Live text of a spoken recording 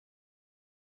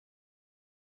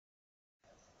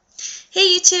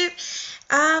YouTube.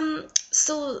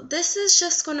 So this is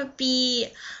just going to be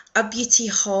a beauty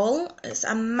haul. It's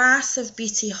a massive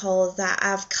beauty haul that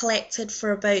I've collected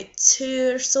for about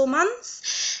 2 or so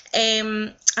months.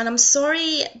 And I'm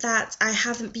sorry that I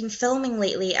haven't been filming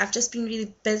lately. I've just been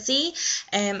really busy.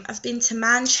 I've been to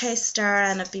Manchester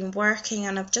and I've been working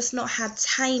and I've just not had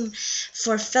time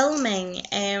for filming.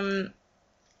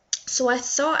 So I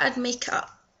thought I'd make it up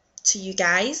to you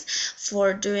guys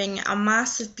for doing a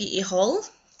massive beauty haul.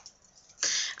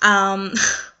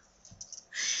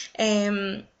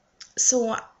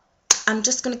 So I'm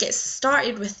just going to get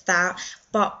started with that,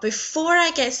 but before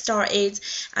I get started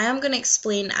I am going to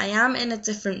explain I am in a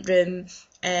different room.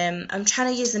 I'm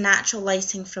trying to use the natural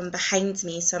lighting from behind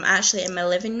me, so I'm actually in my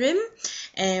living room.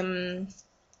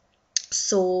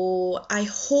 So I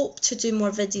hope to do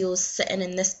more videos sitting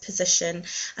in this position,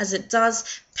 as it does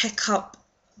pick up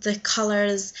the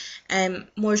colours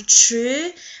more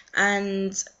true,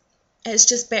 and it's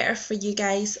just better for you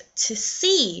guys to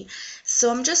see. So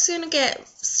I'm just going to get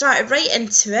started right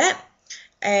into it.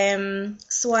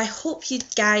 So I hope you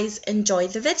guys enjoy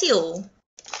the video.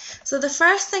 So the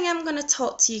first thing I'm going to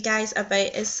talk to you guys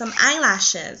about is some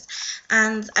eyelashes,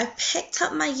 and I picked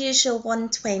up my usual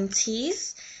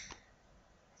 120s,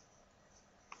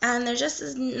 and they're just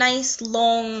as nice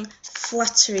long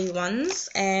fluttery ones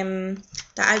that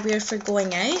I wear for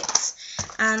going out.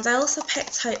 And I also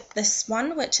picked out this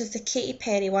one, which is the Katy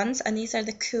Perry ones, and these are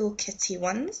the Cool Kitty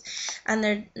ones, and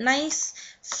they're nice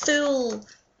full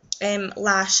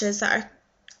lashes that are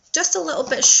just a little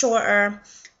bit shorter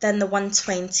than the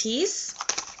 120s.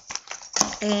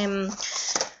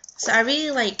 So I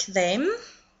really like them.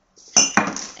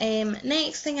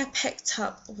 Next thing I picked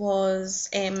up was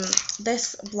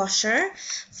this blusher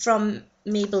from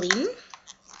Maybelline,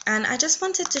 and I just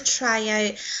wanted to try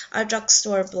out a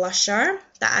drugstore blusher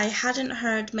that I hadn't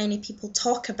heard many people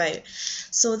talk about.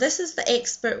 So this is the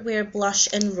Expertwear blush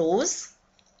in Rose.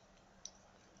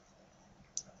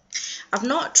 I've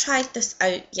not tried this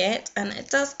out yet, and it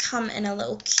does come in a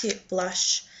little cute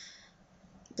blush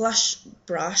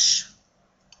brush,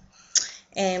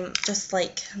 just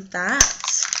like that.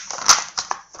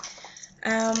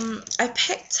 I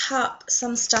picked up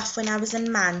some stuff when I was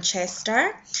in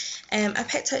Manchester. I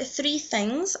picked out 3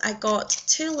 things. I got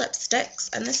 2 lipsticks,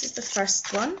 and this is the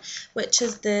first one, which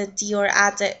is the Dior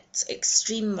Addict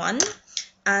Extreme one,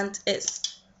 and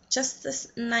it's just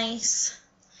this nice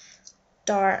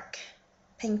dark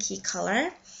pinky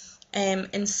colour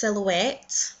in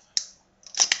silhouette,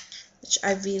 which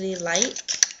I really like.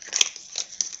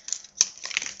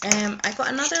 I got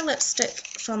another lipstick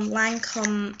from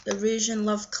Lancome, the Rouge and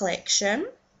Love collection.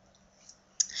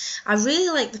 I really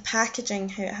like the packaging,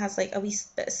 how it has like a wee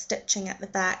bit of stitching at the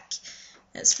back.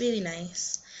 It's really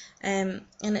nice. And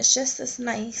it's just this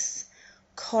nice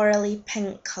corally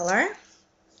pink colour.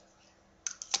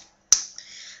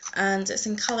 And it's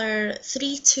in colour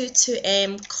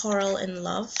 322M Coral in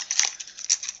Love.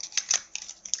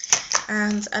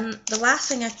 And the last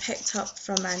thing I picked up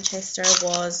from Manchester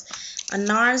was a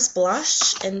NARS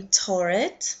blush in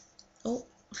Torrid.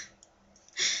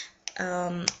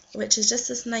 Which is just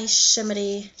this nice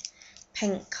shimmery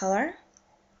pink colour.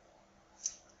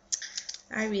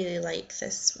 I really like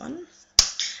this one.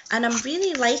 And I'm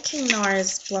really liking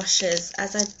NARS blushes,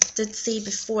 as I did say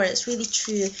before, it's really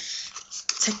true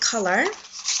to colour.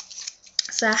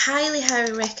 So I highly,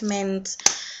 highly recommend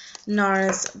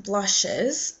NARS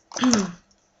blushes.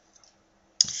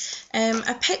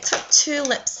 I picked up 2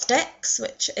 lipsticks,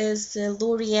 which is the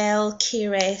L'Oreal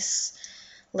Caresse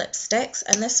lipsticks,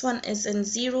 and this one is in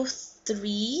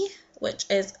 03, which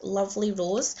is Lovely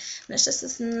Rose, and it's just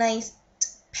this nice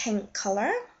pink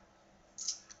colour.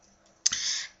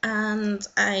 And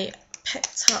I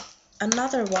picked up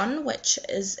another one, which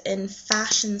is in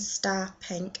Fashionsta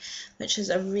pink, which is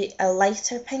a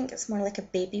lighter pink. It's more like a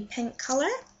baby pink colour,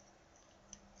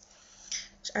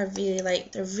 which I really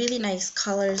like. They're really nice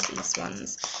colours, these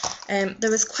ones. There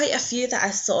was quite a few that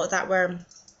I saw that were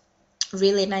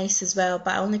really nice as well,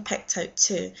 but I only picked out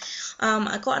 2.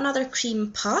 I got another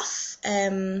Creampuff,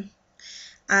 and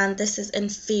this is in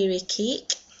Fairy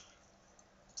Cake.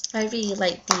 I really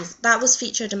like these. That was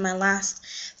featured in my last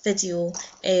video.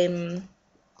 I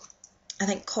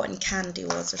think Cotton Candy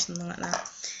was, or something like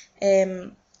that.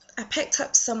 I picked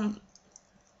up some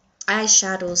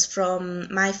eyeshadows from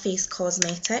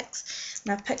Myfacecosmetics,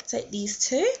 and I picked out these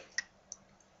 2.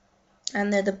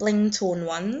 And they're the Blingtone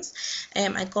ones.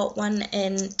 I got one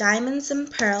in Diamonds and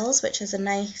Pearls, which is a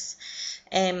nice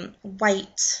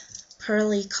white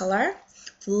pearly colour,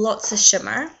 lots of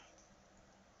shimmer.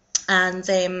 and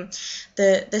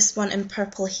this one in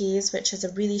Purple Haze, which is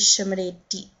a really shimmery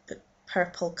deep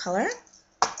purple colour.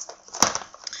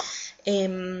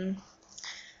 I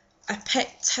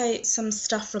picked out some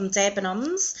stuff from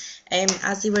Debenhams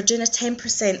as they were doing a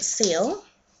 10% sale.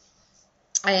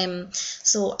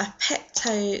 So I picked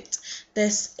out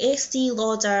this Estee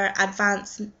Lauder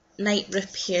Advanced Night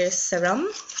Repair Serum,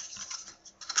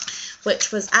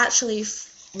 which was actually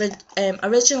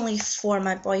originally for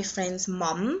my boyfriend's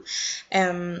mum,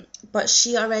 but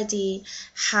she already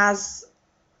has,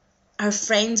 her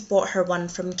friends bought her one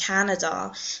from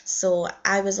Canada, so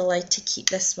I was allowed to keep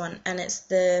this one, and it's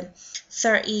the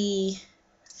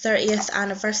 30th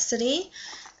anniversary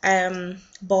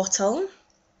bottle,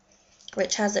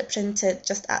 which has it printed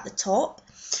just at the top.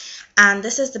 And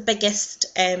this is the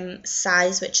biggest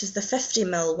size, which is the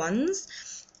 50ml ones,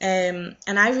 and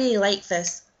I really like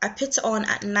this. I put it on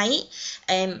at night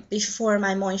before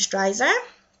my moisturiser,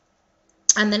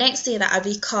 and the next day that I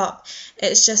wake up,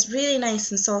 it's just really nice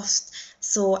and soft,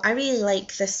 so I really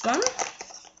like this one.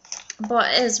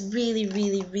 But it is really,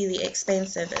 really, really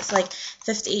expensive. It's like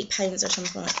 £58 or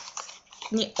something,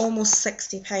 like almost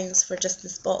 £60 for just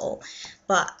this bottle,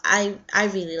 but I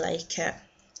really like it.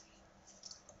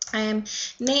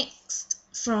 Next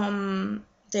from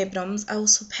Debenhams, I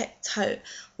also picked out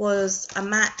was a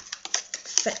MAC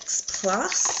Fix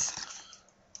Plus,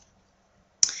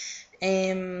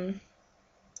 and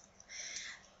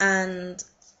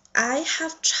I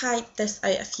have tried this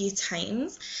out a few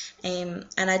times, and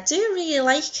I do really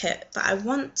like it, but I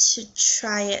want to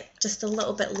try it just a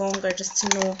little bit longer just to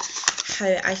know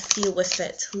how I feel with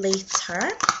it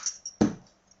later.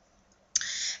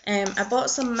 I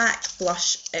bought some MAC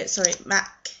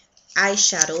MAC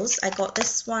eyeshadows. I got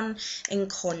this one in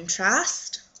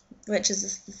Contrast, which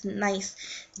is this nice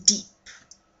deep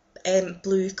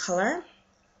blue colour,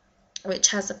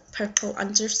 which has a purple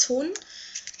undertone.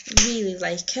 Really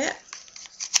like it.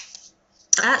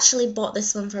 I actually bought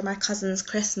this one for my cousin's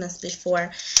Christmas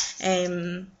before,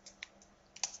 and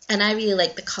I really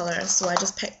like the colour, so I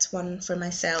just picked one for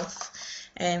myself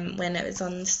when it was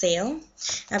on sale.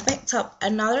 I picked up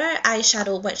another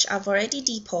eyeshadow which I've already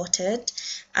depotted,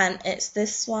 and it's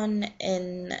this one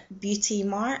in Beauty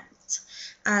Mart,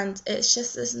 and it's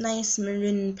just this nice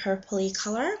maroon purpley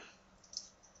colour,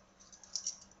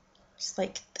 just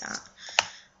like that.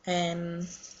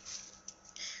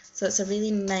 So it's a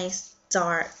really nice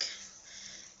dark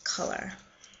colour.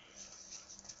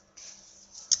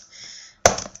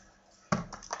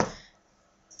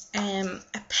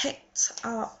 I picked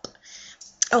up,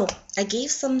 I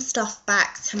gave some stuff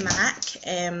back to MAC,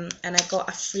 and I got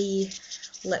a free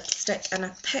lipstick, and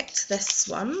I picked this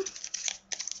one,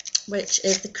 which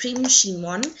is the Cremesheen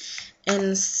one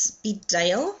in Speed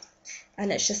Dial,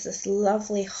 and it's just this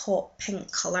lovely hot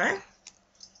pink colour.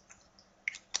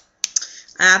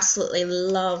 I absolutely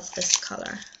love this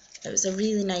colour. It was a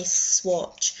really nice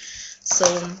swatch, so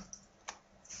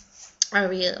I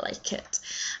really like it.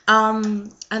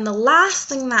 And the last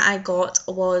thing that I got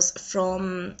was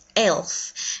from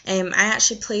Elf. I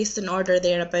actually placed an order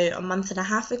there about a month and a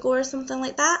half ago or something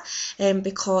like that,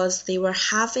 because they were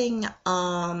having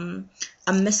a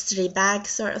mystery bag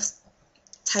sort of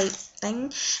type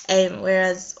thing,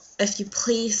 whereas if you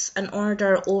place an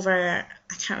order over,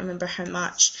 I can't remember how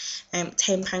much,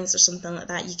 £10 or something like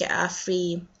that, you get a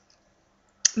free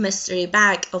mystery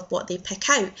bag of what they pick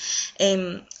out.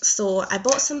 So I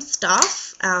bought some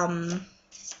stuff.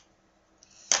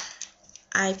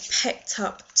 I picked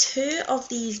up 2 of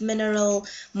these mineral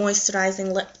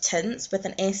moisturizing lip tints with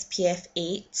an SPF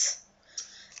 8.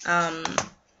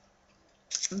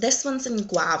 This one's in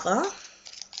Guava.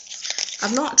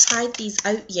 I've not tried these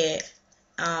out yet,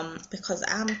 because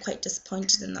I am quite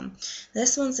disappointed in them.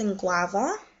 This one's in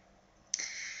Guava,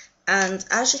 and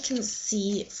as you can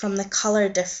see from the colour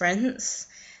difference,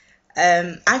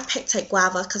 I picked out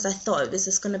Guava because I thought it was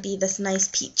just going to be this nice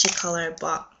peachy colour,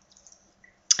 but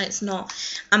it's not.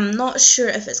 I'm not sure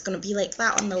if it's going to be like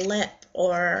that on the lip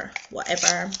or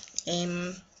whatever.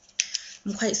 I'm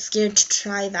quite scared to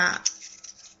try that.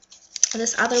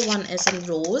 This other one is in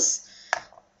Rose,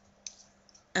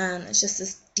 and it's just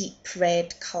this deep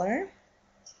red colour.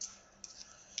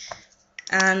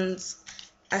 And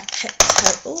I picked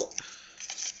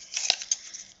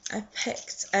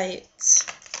out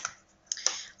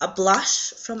a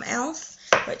blush from Elf,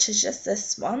 which is just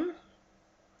this one,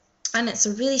 and it's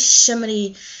a really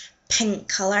shimmery pink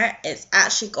colour. It's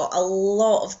actually got a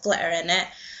lot of glitter in it,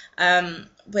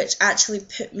 which actually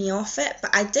put me off it,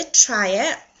 but I did try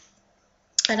it,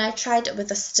 and I tried it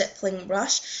with a stippling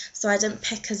brush, so I didn't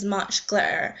pick as much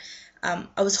glitter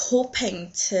I was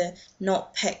hoping to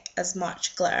not pick as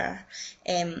much glitter,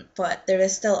 but there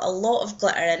is still a lot of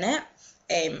glitter in it.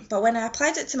 But when I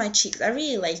applied it to my cheeks, I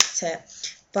really liked it.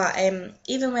 But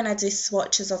even when I do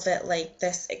swatches of it like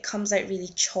this, it comes out really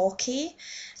chalky.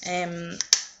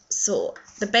 So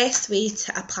the best way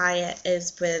to apply it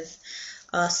is with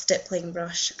a stippling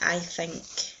brush, I think.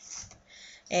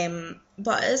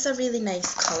 But it is a really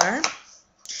nice colour.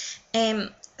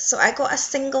 So I got a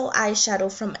single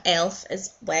eyeshadow from e.l.f.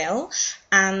 as well,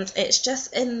 and it's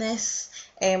just in this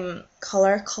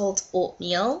colour called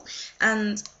Oatmeal,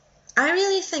 and I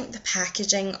really think the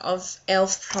packaging of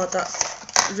e.l.f.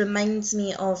 products reminds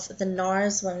me of the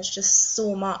NARS ones just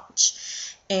so much.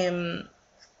 They're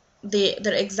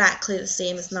exactly the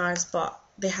same as NARS, but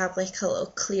they have like a little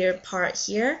clear part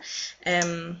here.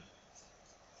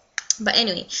 But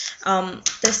anyway,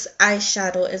 this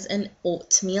eyeshadow is in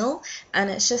Oatmeal,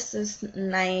 and it's just this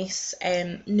nice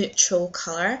neutral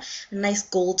colour, a nice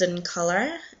golden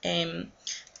colour. It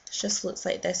just looks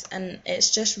like this, and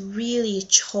it's just really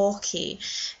chalky.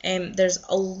 There's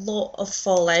a lot of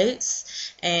fallouts,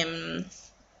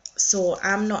 so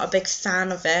I'm not a big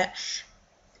fan of it.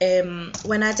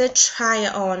 When I did try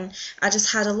it on, I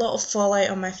just had a lot of fallout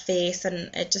on my face,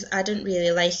 and I didn't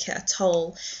really like it at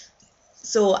all.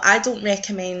 So I don't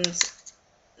recommend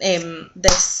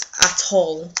this at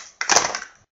all.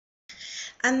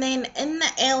 And then in the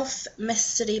e.l.f.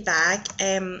 mystery bag,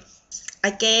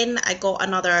 again I got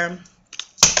another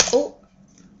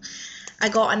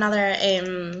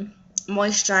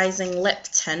moisturising lip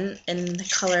tint in the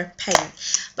colour Pink,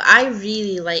 but I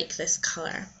really like this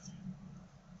colour.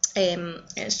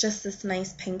 It's just this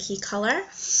nice pinky colour,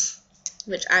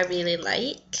 which I really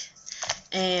like.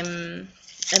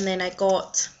 And then I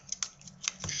got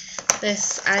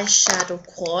this eyeshadow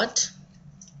quad,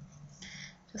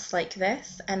 just like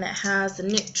this, and it has the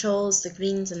neutrals, the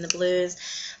greens and the blues,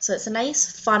 so it's a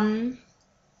nice fun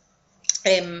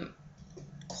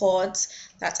quad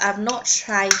that I've not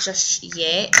tried just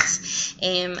yet.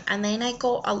 And then I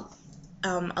got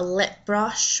a lip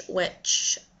brush,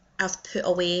 which I've put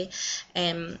away,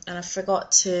 and I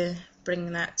forgot to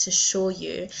bring that to show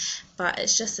you, but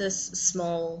it's just this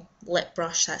small lip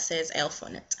brush that says e.l.f.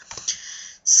 on it.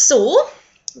 So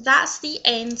that's the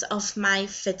end of my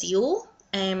video.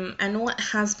 I know it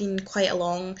has been quite a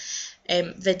long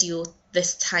video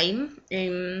this time.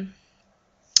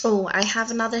 Oh, I have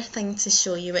another thing to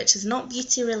show you, which is not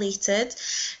beauty related.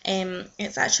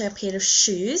 It's actually a pair of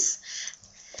shoes.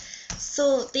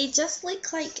 So they just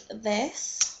look like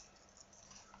this,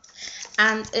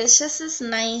 and it's just this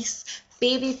nice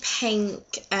baby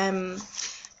pink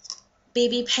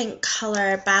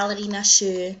colour ballerina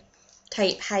shoe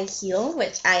type high heel,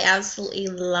 which I absolutely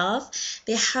love.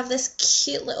 They have this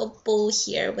cute little bow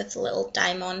here with little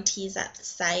diamantes at the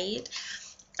side,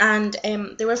 and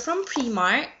they were from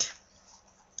Primark.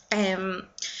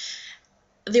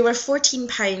 They were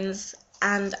 £14,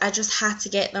 and I just had to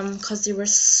get them because they were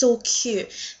so cute.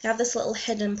 They have this little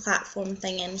hidden platform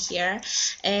thing in here,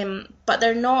 but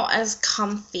they're not as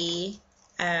comfy,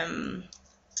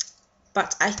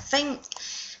 but I think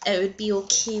it would be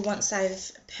okay once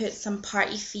I've put some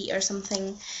party feet or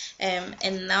something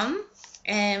in them.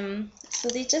 So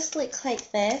they just look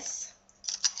like this.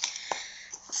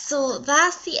 So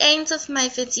that's the end of my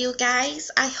video,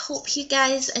 guys. I hope you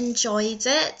guys enjoyed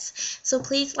it. So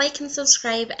please like and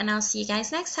subscribe, and I'll see you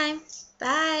guys next time.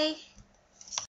 Bye!